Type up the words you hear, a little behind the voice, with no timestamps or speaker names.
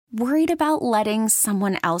Worried about letting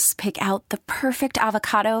someone else pick out the perfect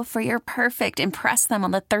avocado for your perfect impress them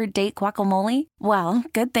on the third date guacamole? Well,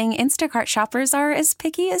 good thing Instacart shoppers are as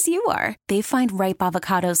picky as you are. They find ripe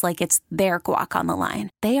avocados like it's their guac on the line.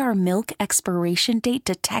 They are milk expiration date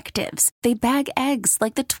detectives. They bag eggs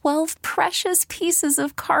like the 12 precious pieces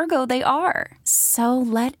of cargo they are. So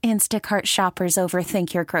let Instacart shoppers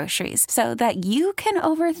overthink your groceries so that you can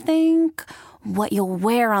overthink what you'll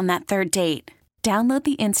wear on that third date. Download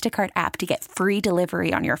the Instacart app to get free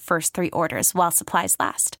delivery on your first 3 orders while supplies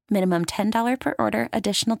last. Minimum $10 per order.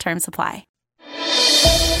 Additional terms apply.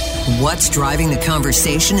 What's driving the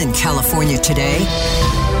conversation in California today?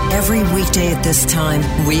 Every weekday at this time,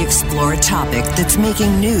 we explore a topic that's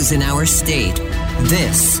making news in our state.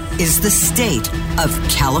 This is the state of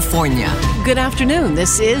California. Good afternoon.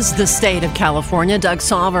 This is the state of California. Doug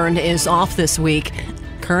Sovereign is off this week.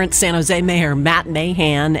 Current San Jose Mayor Matt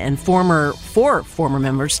Mahan and four former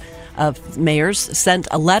members of mayors sent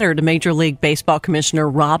a letter to Major League Baseball Commissioner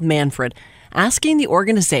Rob Manfred asking the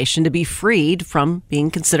organization to be freed from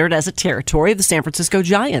being considered as a territory of the San Francisco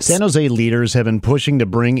Giants. San Jose leaders have been pushing to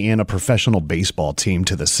bring in a professional baseball team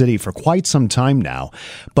to the city for quite some time now,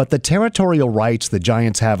 but the territorial rights the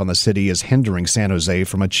Giants have on the city is hindering San Jose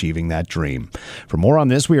from achieving that dream. For more on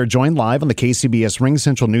this, we are joined live on the KCBS Ring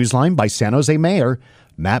Central Newsline by San Jose Mayor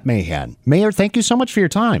Matt Mahan. Mayor, thank you so much for your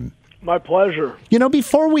time. My pleasure. You know,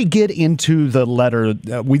 before we get into the letter,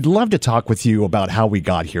 we'd love to talk with you about how we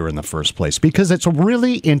got here in the first place, because it's a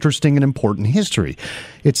really interesting and important history.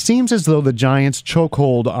 It seems as though the Giants'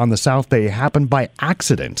 chokehold on the South Bay happened by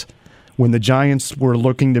accident. When the Giants were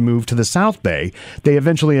looking to move to the South Bay, they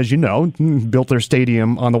eventually, as you know, built their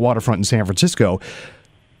stadium on the waterfront in San Francisco,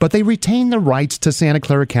 but they retained the rights to Santa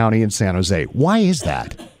Clara County and San Jose. Why is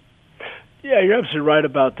that? Yeah, you're absolutely right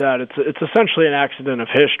about that. It's essentially an accident of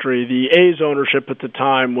history. The A's ownership at the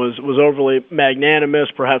time was overly magnanimous.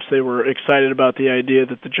 Perhaps they were excited about the idea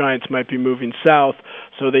that the Giants might be moving south,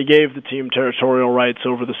 so they gave the team territorial rights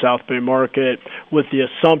over the South Bay market with the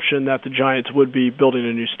assumption that the Giants would be building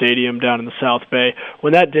a new stadium down in the South Bay.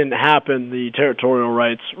 When that didn't happen, the territorial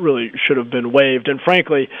rights really should have been waived. And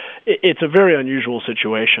frankly, it's a very unusual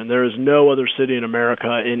situation. There is no other city in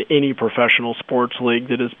America in any professional sports league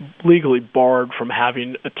that is legally barred from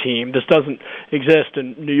having a team. This doesn't exist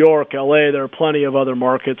in New York, LA. There are plenty of other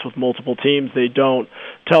markets with multiple teams. They don't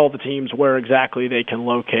tell the teams where exactly they can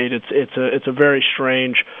locate. It's a very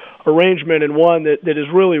strange arrangement, and one that is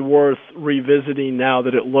really worth revisiting now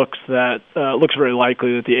that it looks very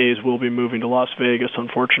likely that the A's will be moving to Las Vegas,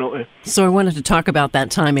 unfortunately. So I wanted to talk about that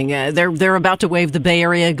timing. They're about to wave the Bay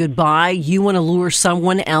Area goodbye. You want to lure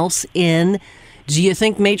someone else in. Do you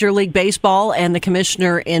think Major League Baseball and the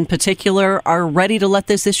commissioner in particular are ready to let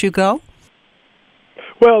this issue go?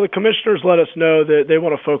 Well, the commissioners let us know that they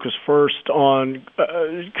want to focus first on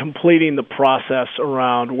completing the process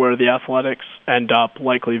around where the Athletics end up,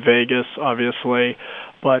 likely Vegas, obviously.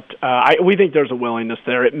 But we think there's a willingness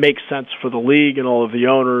there. It makes sense for the league and all of the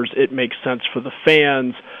owners. It makes sense for the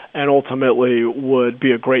fans, and ultimately would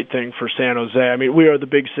be a great thing for San Jose. I mean, we are the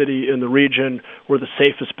big city in the region. We're the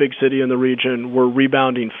safest big city in the region. We're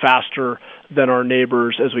rebounding faster than our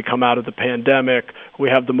neighbors as we come out of the pandemic. We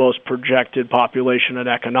have the most projected population and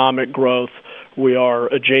economic growth. We are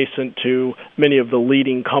adjacent to many of the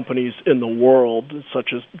leading companies in the world,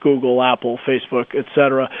 such as Google, Apple, Facebook,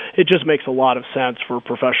 etc. It just makes a lot of sense for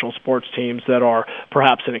professional sports teams that are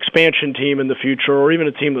perhaps an expansion team in the future, or even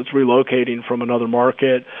a team that's relocating from another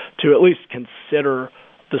market, to at least consider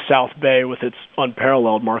the South Bay with its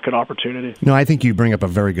unparalleled market opportunity. No, I think you bring up a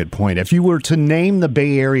very good point. If you were to name the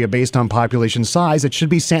Bay Area based on population size, it should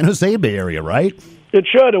be San Jose Bay Area, right? It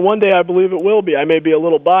should, and one day I believe it will be. I may be a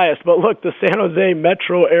little biased, but look, the San Jose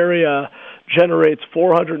metro area generates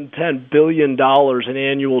 $410 billion in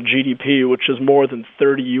annual GDP, which is more than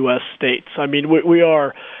 30 U.S. states. I mean, we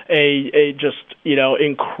are a just,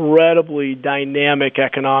 incredibly dynamic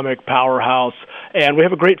economic powerhouse, and we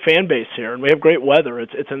have a great fan base here, and we have great weather.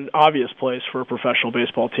 It's an obvious place for a professional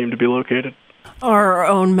baseball team to be located. Our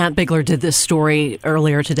own Matt Bigler did this story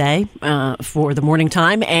earlier today for the Morning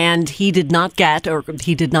Time, and he did not get a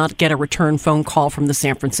return phone call from the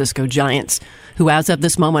San Francisco Giants, who as of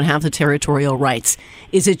this moment have the territorial rights.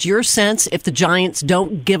 Is it your sense if the Giants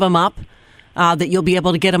don't give them up that you'll be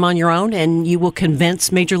able to get them on your own and you will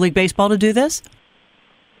convince Major League Baseball to do this?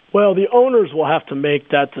 Well, the owners will have to make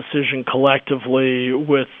that decision collectively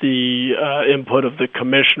with the input of the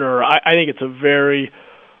commissioner. I think it's a very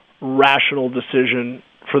rational decision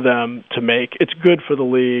for them to make. It's good for the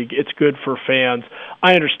league. It's good for fans.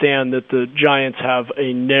 I understand that the Giants have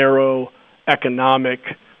a narrow economic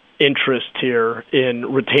interest here in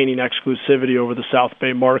retaining exclusivity over the South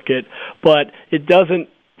Bay market, but it doesn't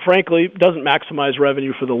maximize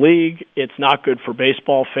revenue for the league. It's not good for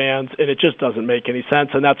baseball fans, and it just doesn't make any sense,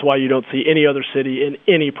 and that's why you don't see any other city in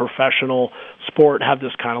any professional sport have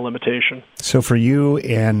this kind of limitation. So for you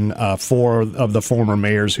and 4 of the former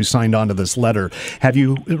mayors who signed on to this letter, have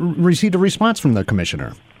you received a response from the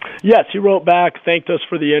commissioner? Yes, he wrote back, thanked us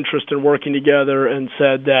for the interest in working together, and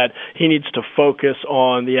said that he needs to focus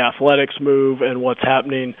on the athletics move and what's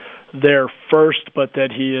happening there first, but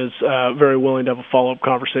that he is very willing to have a follow-up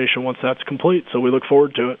conversation once that's complete. So we look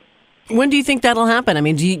forward to it. When do you think that'll happen? I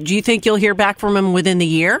mean, do you think you'll hear back from him within the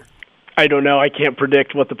year? I don't know. I can't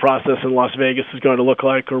predict what the process in Las Vegas is going to look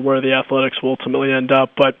like or where the athletics will ultimately end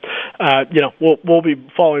up. But, we'll be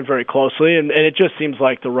following very closely, and it just seems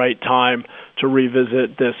like the right time to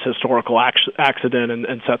revisit this historical accident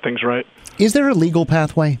and set things right. Is there a legal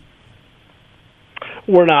pathway?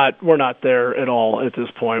 We're not there at all at this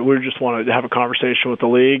point. We just want to have a conversation with the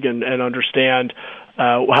league and understand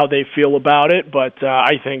how they feel about it. But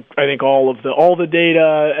I think all the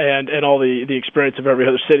data and all the experience of every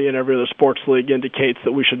other city and every other sports league indicates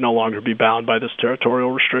that we should no longer be bound by this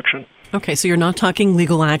territorial restriction. Okay, so you're not talking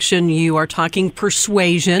legal action, you are talking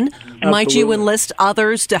persuasion. Absolutely. Might you enlist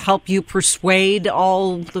others to help you persuade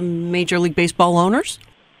all the Major League Baseball owners?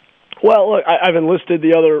 Well, look, I've enlisted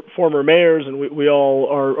the other former mayors, and we all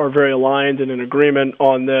are very aligned and in agreement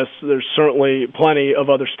on this. There's certainly plenty of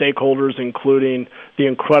other stakeholders, including the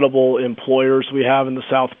incredible employers we have in the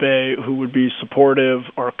South Bay who would be supportive,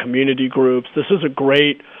 our community groups. This is a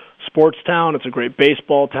great sports town. It's a great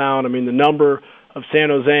baseball town. I mean, the number of San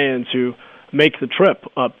Joseans who make the trip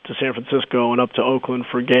up to San Francisco and up to Oakland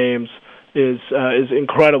for games is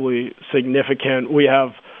incredibly significant. We have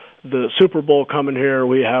the Super Bowl coming here.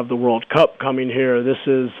 We have the World Cup coming here. This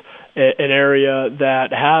is an area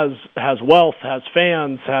that has wealth, has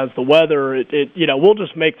fans, has the weather. We'll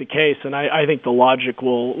just make the case, and I think the logic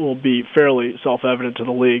will be fairly self-evident to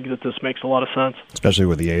the league that this makes a lot of sense. Especially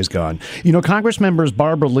with the A's gone. Congress members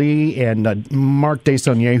Barbara Lee and Mark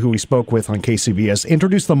Desaulniers, who we spoke with on KCBS,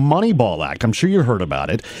 introduced the Moneyball Act. I'm sure you heard about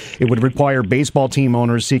it. It would require baseball team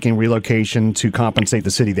owners seeking relocation to compensate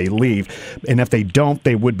the city they leave, and if they don't,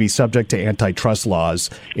 they would be subject to antitrust laws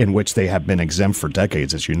in which they have been exempt for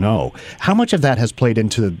decades, as you know. How much of that has played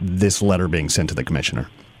into this letter being sent to the commissioner?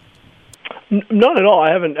 None at all.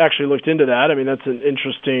 I haven't actually looked into that. I mean, that's an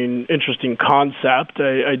interesting concept.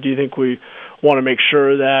 I do think we want to make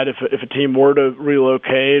sure that if a team were to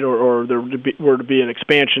relocate or there were to be an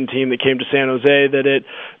expansion team that came to San Jose, that it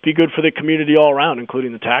be good for the community all around,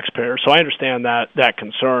 including the taxpayer. So I understand that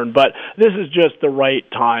concern, but this is just the right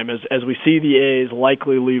time as we see the A's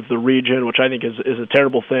likely leave the region, which I think is a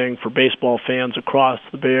terrible thing for baseball fans across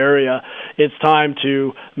the Bay Area. It's time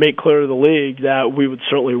to make clear to the league that we would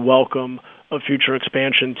certainly welcome a future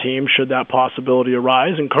expansion team should that possibility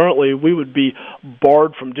arise. And currently, we would be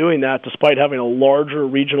barred from doing that despite having a larger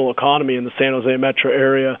regional economy in the San Jose metro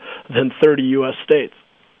area than 30 U.S. states.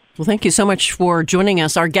 Well, thank you so much for joining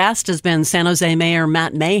us. Our guest has been San Jose Mayor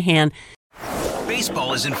Matt Mahan.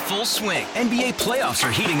 Baseball is in full swing. NBA playoffs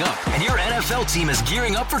are heating up, and your NFL team is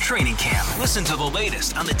gearing up for training camp. Listen to the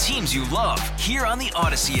latest on the teams you love here on the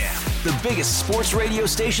Odyssey app. The biggest sports radio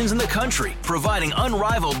stations in the country, providing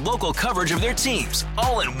unrivaled local coverage of their teams,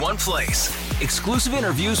 all in one place. Exclusive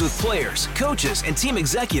interviews with players, coaches, and team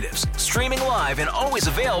executives, streaming live and always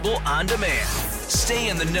available on demand. Stay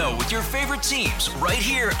in the know with your favorite teams right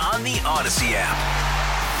here on the Odyssey app.